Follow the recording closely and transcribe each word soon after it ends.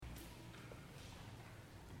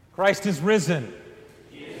Christ is risen.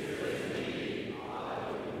 He is risen indeed.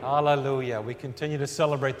 Hallelujah. We continue to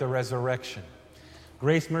celebrate the resurrection.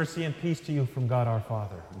 Grace, mercy, and peace to you from God our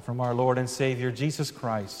Father and from our Lord and Savior, Jesus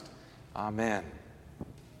Christ. Amen.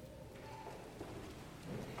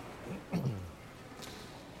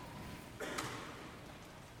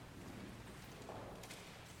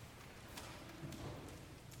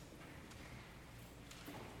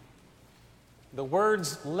 The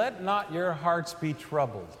words, "Let not your hearts be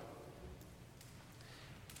troubled."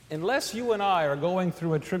 Unless you and I are going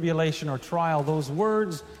through a tribulation or trial, those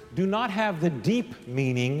words do not have the deep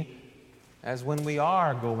meaning as when we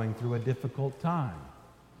are going through a difficult time.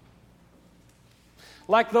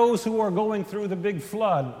 Like those who are going through the big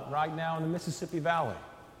flood right now in the Mississippi Valley.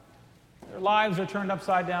 Their lives are turned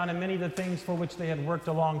upside down, and many of the things for which they had worked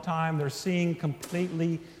a long time, they're seeing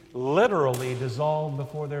completely, literally dissolve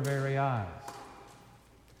before their very eyes.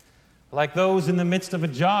 Like those in the midst of a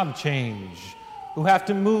job change who have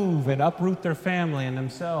to move and uproot their family and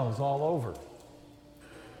themselves all over.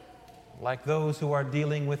 Like those who are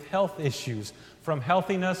dealing with health issues, from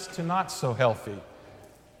healthiness to not so healthy,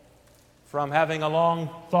 from having a long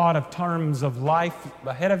thought of terms of life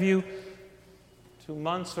ahead of you to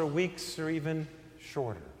months or weeks or even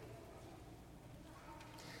shorter.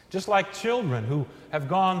 Just like children who have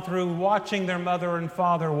gone through watching their mother and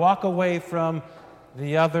father walk away from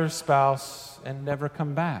the other spouse and never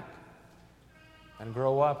come back, and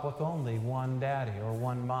grow up with only one daddy or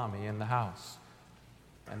one mommy in the house,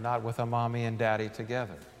 and not with a mommy and daddy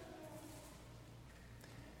together.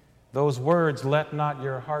 Those words, "Let not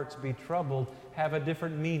your hearts be troubled," have a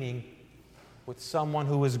different meaning with someone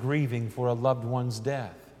who is grieving for a loved one's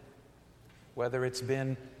death, whether it's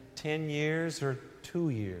been 10 years or 2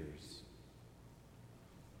 years.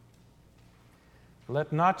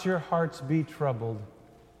 "Let not your hearts be troubled"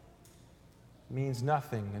 means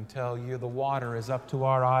nothing until the water is up to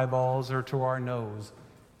our eyeballs or to our nose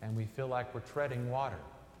and we feel like we're treading water.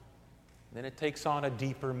 Then it takes on a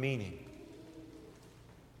deeper meaning.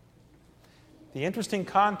 The interesting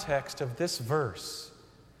context of this verse,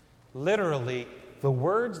 literally, the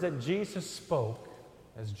words that Jesus spoke,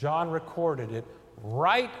 as John recorded it,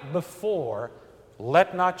 right before,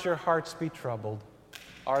 "Let not your hearts be troubled,"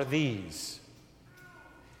 are these: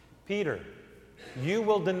 "Peter, you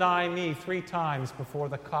will deny me 3 times before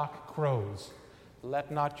the cock crows.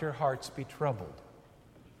 Let not your hearts be troubled."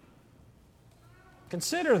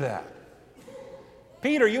 Consider that.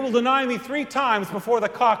 "Peter, you will deny me 3 times before the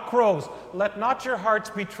cock crows. Let not your hearts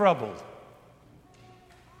be troubled."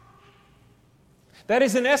 That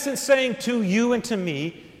is in essence saying to you and to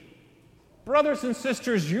me, brothers and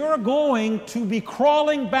sisters, you're going to be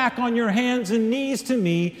crawling back on your hands and knees to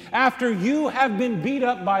me after you have been beat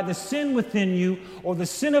up by the sin within you or the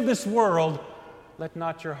sin of this world. Let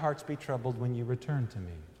not your hearts be troubled when you return to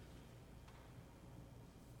me.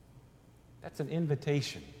 That's an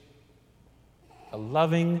invitation, a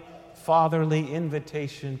loving, fatherly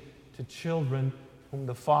invitation to children whom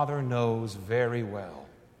the Father knows very well.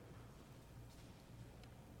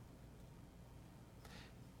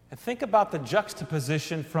 And think about the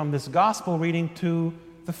juxtaposition from this gospel reading to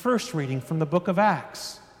the first reading from the book of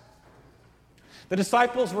Acts. The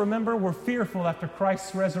disciples, remember, were fearful after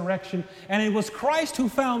Christ's resurrection, and it was Christ who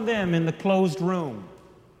found them in the closed room.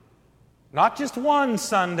 Not just one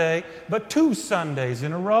Sunday, but 2 Sundays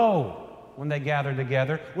in a row when they gathered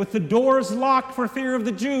together, with the doors locked for fear of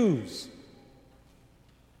the Jews.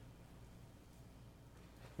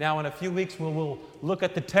 Now, in a few weeks, we'll look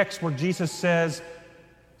at the text where Jesus says,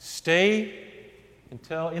 "Stay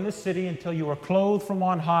in the city until you are clothed from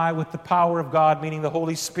on high with the power of God," meaning the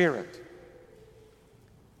Holy Spirit.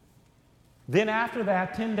 Then after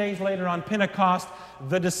that, 10 days later on Pentecost,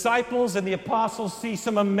 the disciples and the apostles see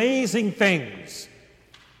some amazing things.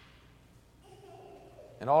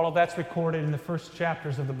 And all of that's recorded in the first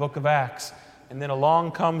chapters of the book of Acts. And then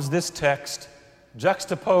along comes this text,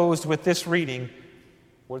 juxtaposed with this reading,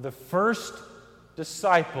 where the first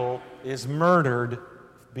disciple is murdered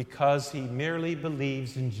because he merely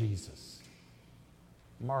believes in Jesus.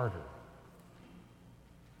 Martyr.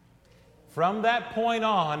 From that point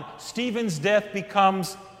on, Stephen's death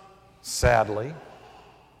becomes, sadly,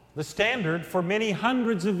 the standard for many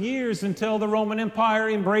hundreds of years until the Roman Empire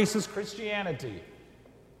embraces Christianity.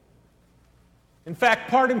 In fact,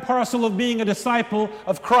 part and parcel of being a disciple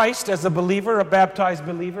of Christ as a believer, a baptized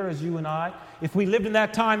believer as you and I, if we lived in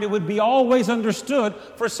that time, it would be always understood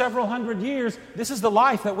for several hundred years, this is the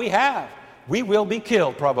life that we have. We will be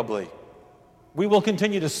killed, probably. We will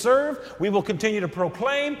continue to serve, we will continue to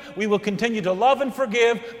proclaim, we will continue to love and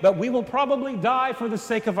forgive, but we will probably die for the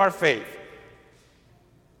sake of our faith.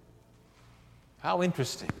 How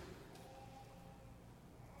interesting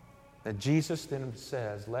that Jesus then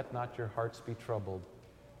says, "Let not your hearts be troubled,"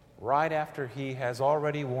 right after he has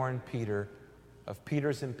already warned Peter of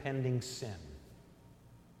Peter's impending sin.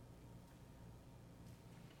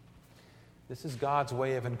 This is God's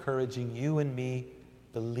way of encouraging you and me,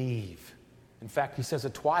 believe. In fact, he says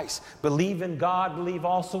it twice. Believe in God, believe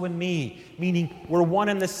also in me, meaning we're one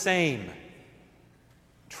and the same.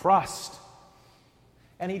 Trust.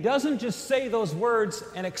 And he doesn't just say those words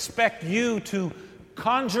and expect you to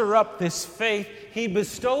conjure up this faith. He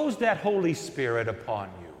bestows that Holy Spirit upon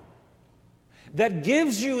you that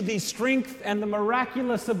gives you the strength and the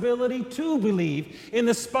miraculous ability to believe in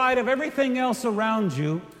the spite of everything else around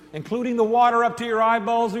you, including the water up to your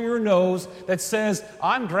eyeballs or your nose that says,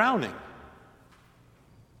 "I'm drowning."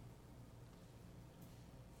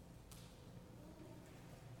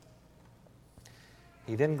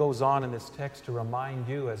 He then goes on in this text to remind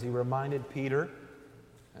you, as he reminded Peter,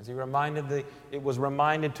 as he reminded it was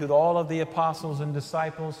reminded to all of the apostles and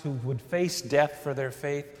disciples who would face death for their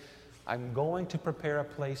faith, "I'm going to prepare a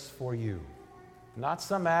place for you." Not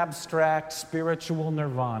some abstract spiritual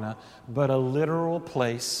nirvana, but a literal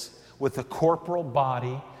place with a corporal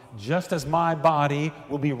body, just as my body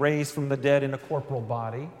will be raised from the dead in a corporal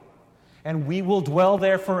body. And we will dwell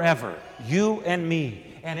there forever, you and me.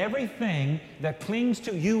 And everything that clings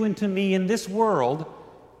to you and to me in this world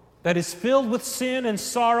that is filled with sin and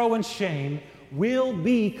sorrow and shame will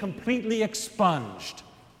be completely expunged.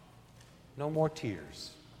 No more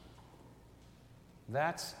tears.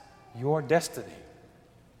 That's your destiny.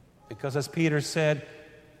 Because as Peter said,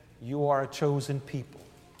 you are a chosen people.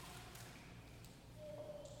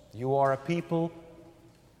 You are a people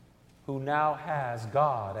who now has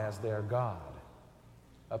God as their God.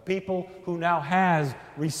 A people who now has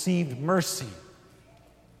received mercy.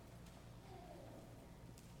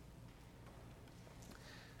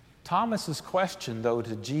 Thomas's question, though,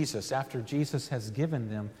 to Jesus, after Jesus has given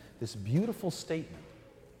them this beautiful statement.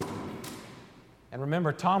 And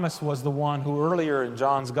remember, Thomas was the one who earlier in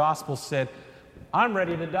John's Gospel said, "I'm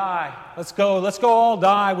ready to die. Let's go all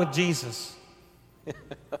die with Jesus."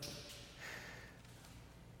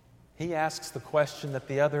 He asks the question that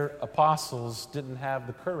the other apostles didn't have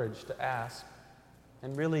the courage to ask.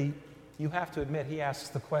 And really, you have to admit, he asks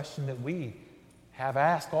the question that we have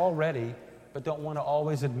asked already, but don't want to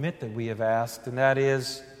always admit that we have asked, and that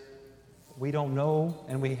is, we don't know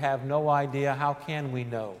and we have no idea. How can we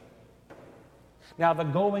know? Now, the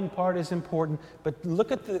going part is important, but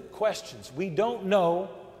look at the questions. We don't know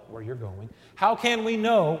where you're going. How can we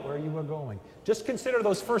know where you are going? Just consider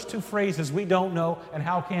those first two phrases, we don't know, and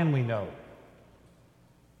how can we know?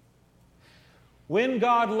 When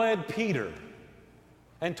God led Peter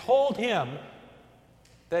and told him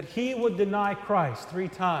that he would deny Christ 3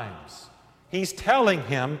 times, he's telling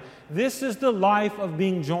him, this is the life of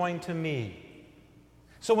being joined to me.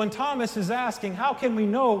 So when Thomas is asking, how can we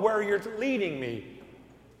know where you're leading me?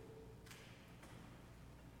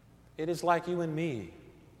 It is like you and me.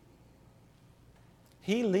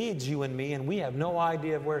 He leads you and me, and we have no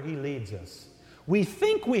idea of where he leads us. We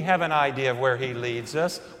think we have an idea of where he leads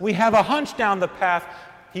us. We have a hunch down the path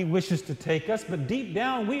he wishes to take us, but deep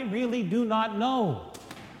down we really do not know.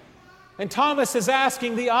 And Thomas is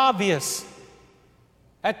asking the obvious.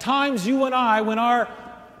 At times you and I, when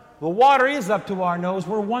the water is up to our nose,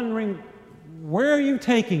 we're wondering, where are you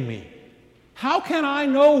taking me? How can I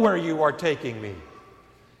know where you are taking me?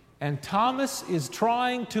 And Thomas is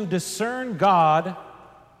trying to discern God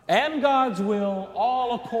and God's will,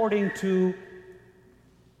 all according to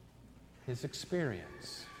his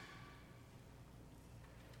experience.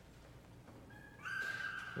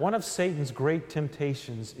 One of Satan's great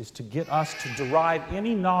temptations is to get us to derive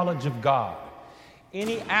any knowledge of God,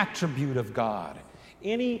 any attribute of God,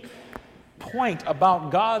 any point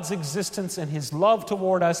about God's existence and his love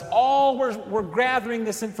toward us. We're gathering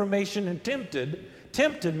this information and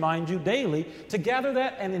tempted, mind you, daily, to gather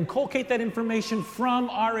that and inculcate that information from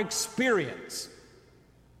our experience.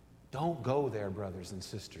 Don't go there, brothers and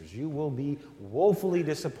sisters. You will be woefully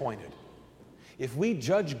disappointed. If we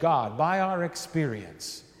judge God by our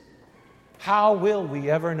experience, how will we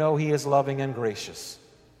ever know he is loving and gracious?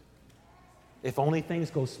 If only things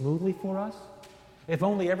go smoothly for us? If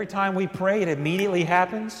only every time we pray it immediately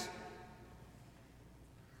happens?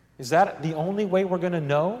 Is that the only way we're going to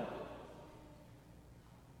know?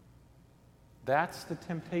 That's the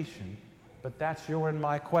temptation, but that's your and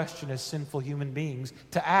my question as sinful human beings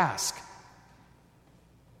to ask.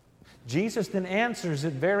 Jesus then answers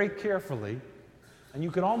it very carefully, and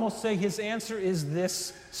you can almost say his answer is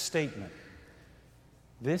this statement.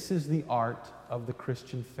 This is the art of the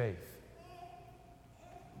Christian faith.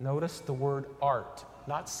 Notice the word art,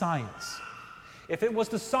 not science. If it was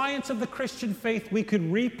the science of the Christian faith, we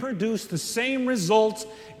could reproduce the same results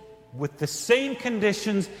with the same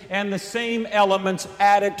conditions and the same elements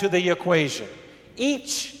added to the equation.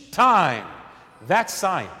 Each time, that's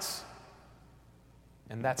science.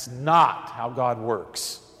 And that's not how God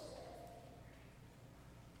works.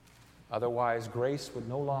 Otherwise, grace would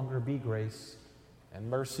no longer be grace, and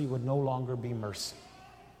mercy would no longer be mercy.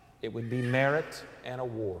 It would be merit and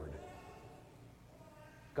award.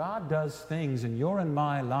 God does things in your and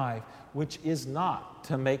my life which is not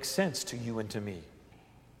to make sense to you and to me.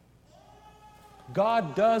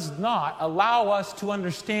 God does not allow us to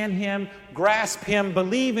understand Him, grasp Him,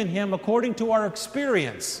 believe in Him according to our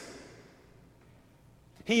experience.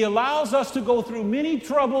 He allows us to go through many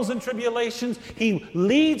troubles and tribulations. He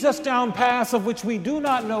leads us down paths of which we do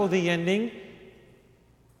not know the ending.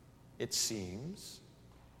 It seems,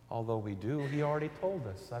 although we do, He already told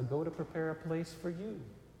us, I go to prepare a place for you,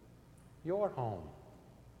 your home,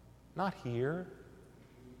 not here.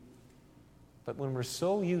 But when we're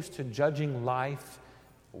so used to judging life,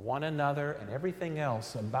 one another, and everything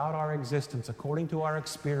else about our existence according to our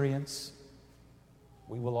experience,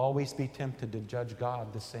 we will always be tempted to judge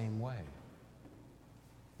God the same way.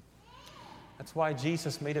 That's why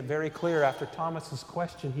Jesus made it very clear after Thomas's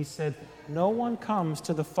question. He said, "No one comes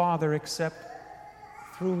to the Father except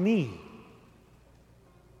through me."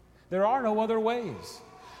 There are no other ways.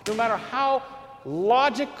 No matter how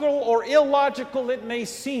logical or illogical it may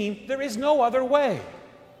seem, there is no other way.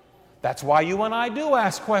 That's why you and I do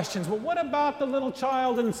ask questions. Well, what about the little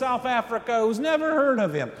child in South Africa who's never heard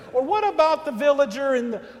of Him? Or what about the villager in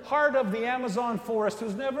the heart of the Amazon forest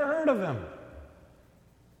who's never heard of Him?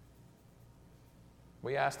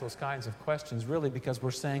 We ask those kinds of questions really because we're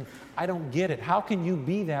saying, I don't get it. How can you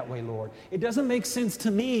be that way, Lord? It doesn't make sense to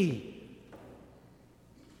me.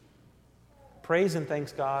 Praise and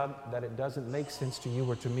thanks God that it doesn't make sense to you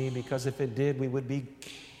or to me, because if it did, we would be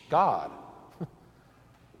God.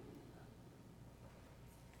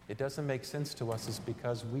 It doesn't make sense to us is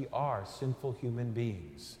because we are sinful human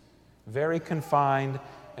beings, very confined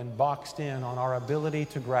and boxed in on our ability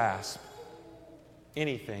to grasp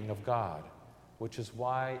anything of God, which is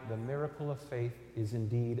why the miracle of faith is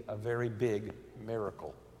indeed a very big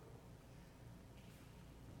miracle.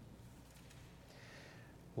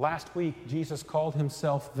 Last week, Jesus called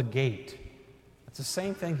Himself the gate. It's the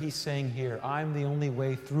same thing He's saying here. I'm the only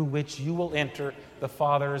way through which you will enter the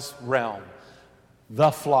Father's realm, the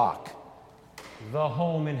flock, the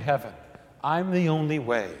home in heaven. I'm the only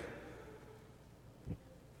way.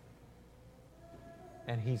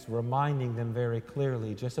 And He's reminding them very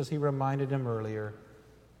clearly, just as He reminded them earlier,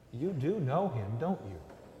 you do know Him, don't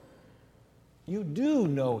you? You do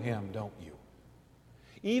know Him, don't you?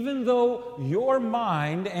 Even though your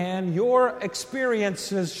mind and your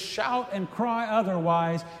experiences shout and cry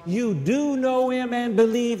otherwise, you do know Him and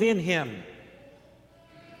believe in Him.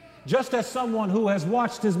 Just as someone who has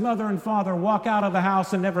watched his mother and father walk out of the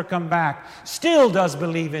house and never come back still does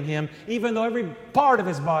believe in Him, even though every part of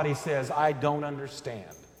his body says, I don't understand.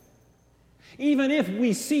 Even if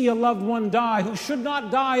we see a loved one die who should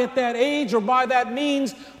not die at that age or by that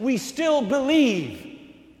means, we still believe,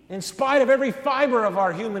 in spite of every fiber of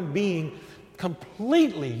our human being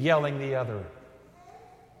completely yelling the other.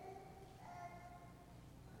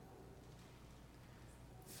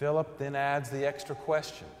 Philip then adds the extra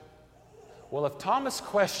question. Well, if Thomas'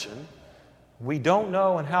 question, we don't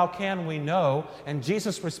know and how can we know, and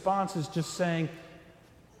Jesus' response is just saying,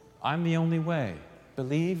 I'm the only way,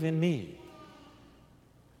 believe in me,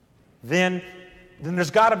 then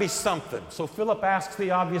there's got to be something. So Philip asks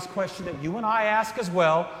the obvious question that you and I ask as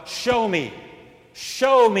well, show me,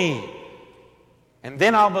 and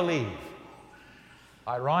then I'll believe.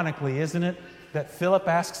 Ironically, isn't it, that Philip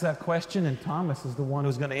asks that question and Thomas is the one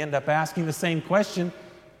who's going to end up asking the same question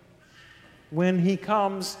when he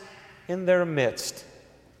comes in their midst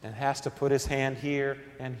and has to put his hand here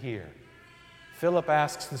and here. Philip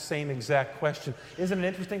asks the same exact question. Isn't it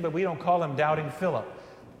interesting? But we don't call him Doubting Philip.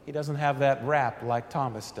 He doesn't have that rap like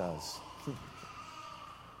Thomas does.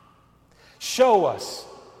 Show us.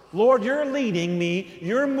 Lord, you're leading me,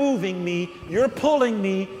 you're moving me, you're pulling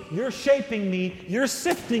me, you're shaping me, you're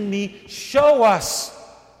sifting me. Show us.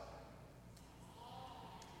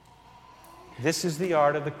 This is the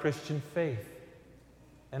art of the Christian faith.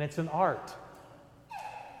 And it's an art.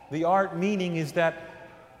 The art meaning is that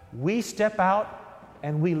we step out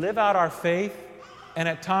and we live out our faith, and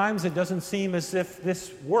at times it doesn't seem as if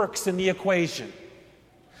this works in the equation.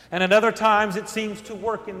 And at other times it seems to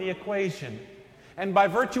work in the equation. And by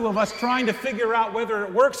virtue of us trying to figure out whether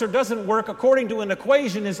it works or doesn't work according to an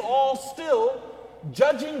equation is all still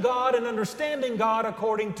judging God and understanding God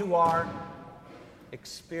according to our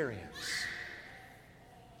experience.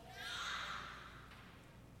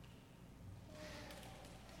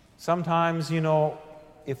 Sometimes,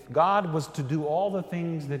 if God was to do all the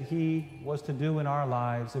things that He was to do in our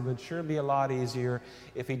lives, it would sure be a lot easier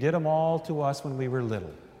if He did them all to us when we were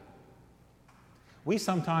little. We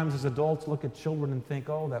sometimes as adults look at children and think,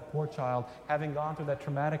 oh, that poor child, having gone through that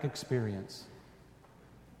traumatic experience.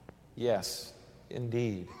 Yes,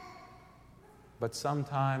 indeed. But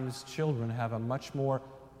sometimes children have a much more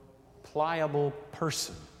pliable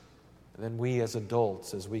person than we as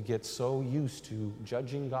adults, as we get so used to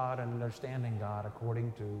judging God and understanding God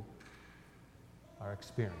according to our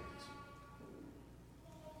experience.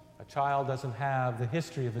 A child doesn't have the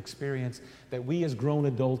history of experience that we as grown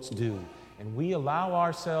adults do. And we allow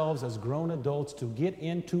ourselves as grown adults to get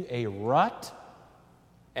into a rut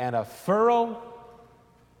and a furrow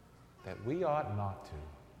that we ought not to.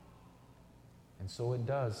 And so it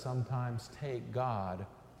does sometimes take God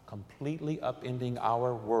completely upending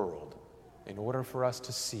our world in order for us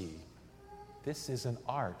to see this is an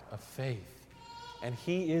art of faith. And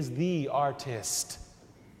He is the artist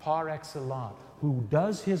par excellence who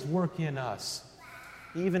does His work in us,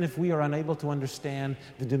 even if we are unable to understand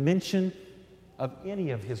the dimension of any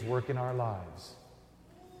of His work in our lives.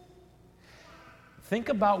 Think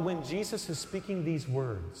about when Jesus is speaking these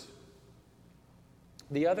words.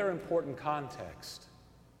 The other important context.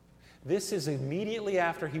 This is immediately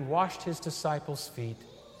after He washed His disciples' feet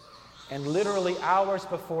and literally hours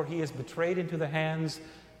before He is betrayed into the hands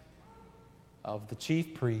of the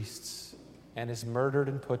chief priests and is murdered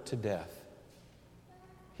and put to death.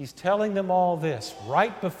 He's telling them all this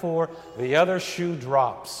right before the other shoe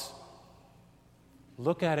drops.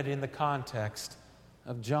 Look at it in the context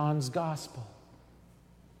of John's Gospel.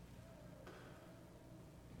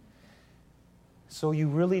 So you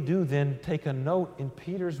really do then take a note in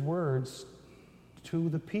Peter's words to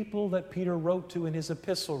the people that Peter wrote to in his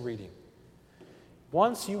epistle reading.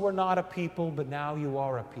 Once you were not a people, but now you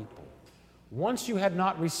are a people. Once you had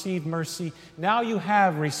not received mercy, now you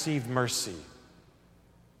have received mercy.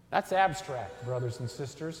 That's abstract, brothers and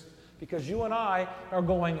sisters, because you and I are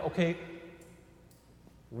going, okay,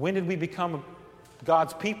 when did we become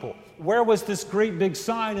God's people? Where was this great big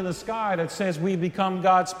sign in the sky that says we become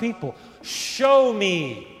God's people? Show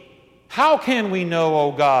me. How can we know,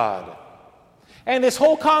 O God? And this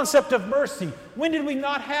whole concept of mercy. When did we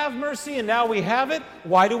not have mercy and now we have it?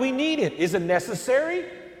 Why do we need it? Is it necessary?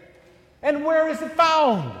 And where is it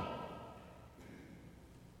found?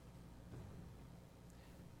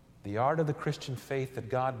 The art of the Christian faith that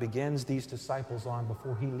God begins these disciples on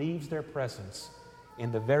before He leaves their presence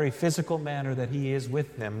in the very physical manner that He is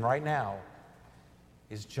with them right now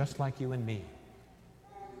is just like you and me.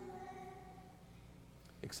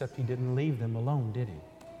 Except He didn't leave them alone, did He?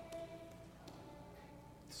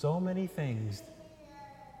 So many things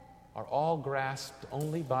are all grasped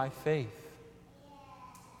only by faith.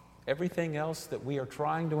 Everything else that we are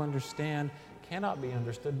trying to understand cannot be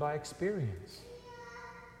understood by experience.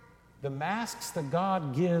 The masks that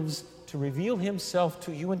God gives to reveal Himself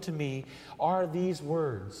to you and to me are these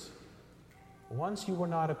words. Once you were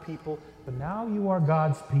not a people, but now you are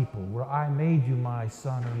God's people, where I made you my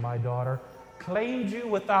son or my daughter, claimed you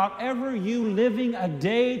without ever you living a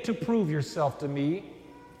day to prove yourself to me.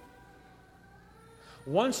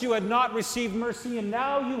 Once you had not received mercy, and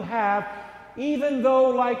now you have, even though,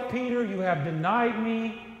 like Peter, you have denied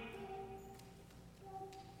me,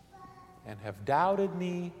 and have doubted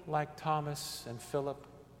me like Thomas and Philip,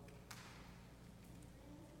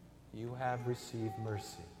 you have received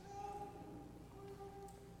mercy.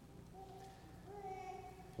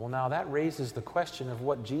 Well, now that raises the question of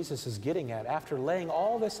what Jesus is getting at. After laying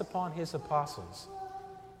all this upon His apostles,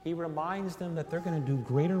 He reminds them that they're going to do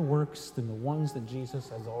greater works than the ones that Jesus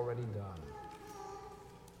has already done.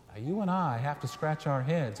 Now, you and I have to scratch our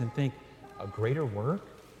heads and think, a greater work?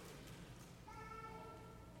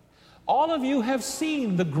 All of you have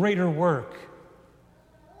seen the greater work.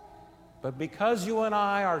 But because you and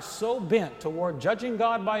I are so bent toward judging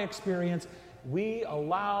God by experience, we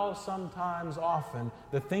allow sometimes, often,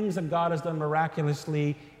 the things that God has done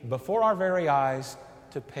miraculously before our very eyes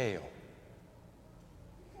to pale.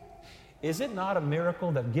 Is it not a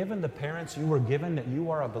miracle that given the parents you were given that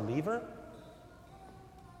you are a believer?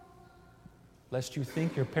 Lest you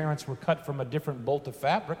think your parents were cut from a different bolt of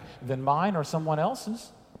fabric than mine or someone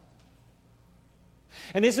else's.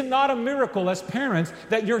 And is it not a miracle as parents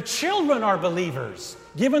that your children are believers,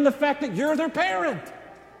 given the fact that you're their parent?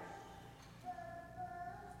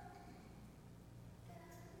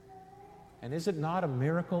 And is it not a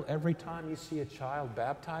miracle every time you see a child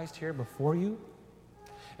baptized here before you?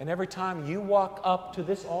 And every time you walk up to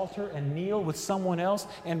this altar and kneel with someone else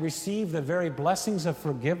and receive the very blessings of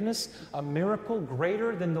forgiveness, a miracle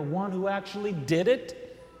greater than the one who actually did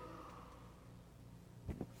it?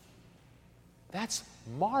 That's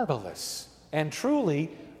marvelous. And truly,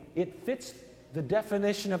 it fits the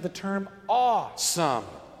definition of the term awesome.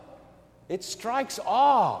 It strikes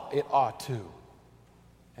awe, it ought to.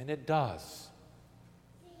 And it does.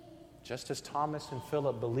 Just as Thomas and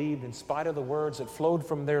Philip believed in spite of the words that flowed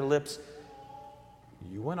from their lips,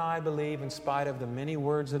 you and I believe in spite of the many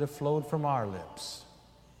words that have flowed from our lips.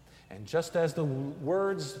 And just as the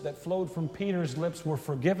words that flowed from Peter's lips were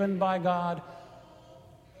forgiven by God,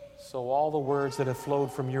 so all the words that have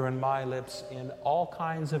flowed from your and my lips in all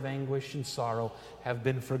kinds of anguish and sorrow have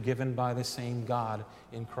been forgiven by the same God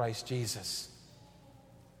in Christ Jesus.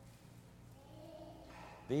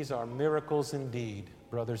 These are miracles indeed,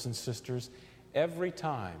 brothers and sisters. Every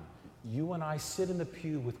time you and I sit in the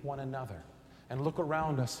pew with one another and look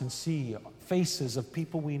around us and see faces of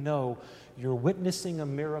people we know, you're witnessing a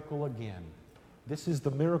miracle again. This is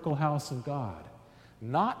the miracle house of God.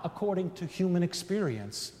 Not according to human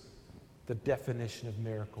experience, the definition of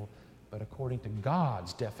miracle, but according to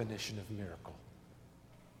God's definition of miracle.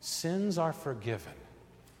 Sins are forgiven.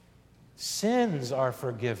 Sins are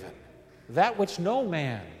forgiven. That which no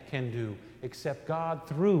man can do except God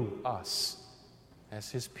through us as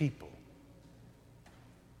His people.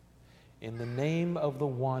 In the name of the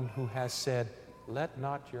one who has said, "Let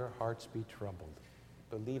not your hearts be troubled.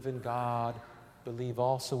 Believe in God, believe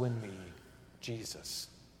also in me, Jesus."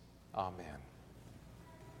 Amen.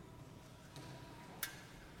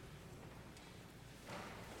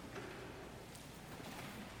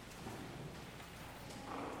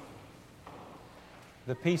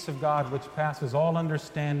 The peace of God, which passes all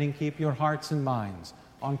understanding, keep your hearts and minds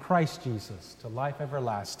on Christ Jesus to life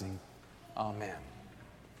everlasting. Amen.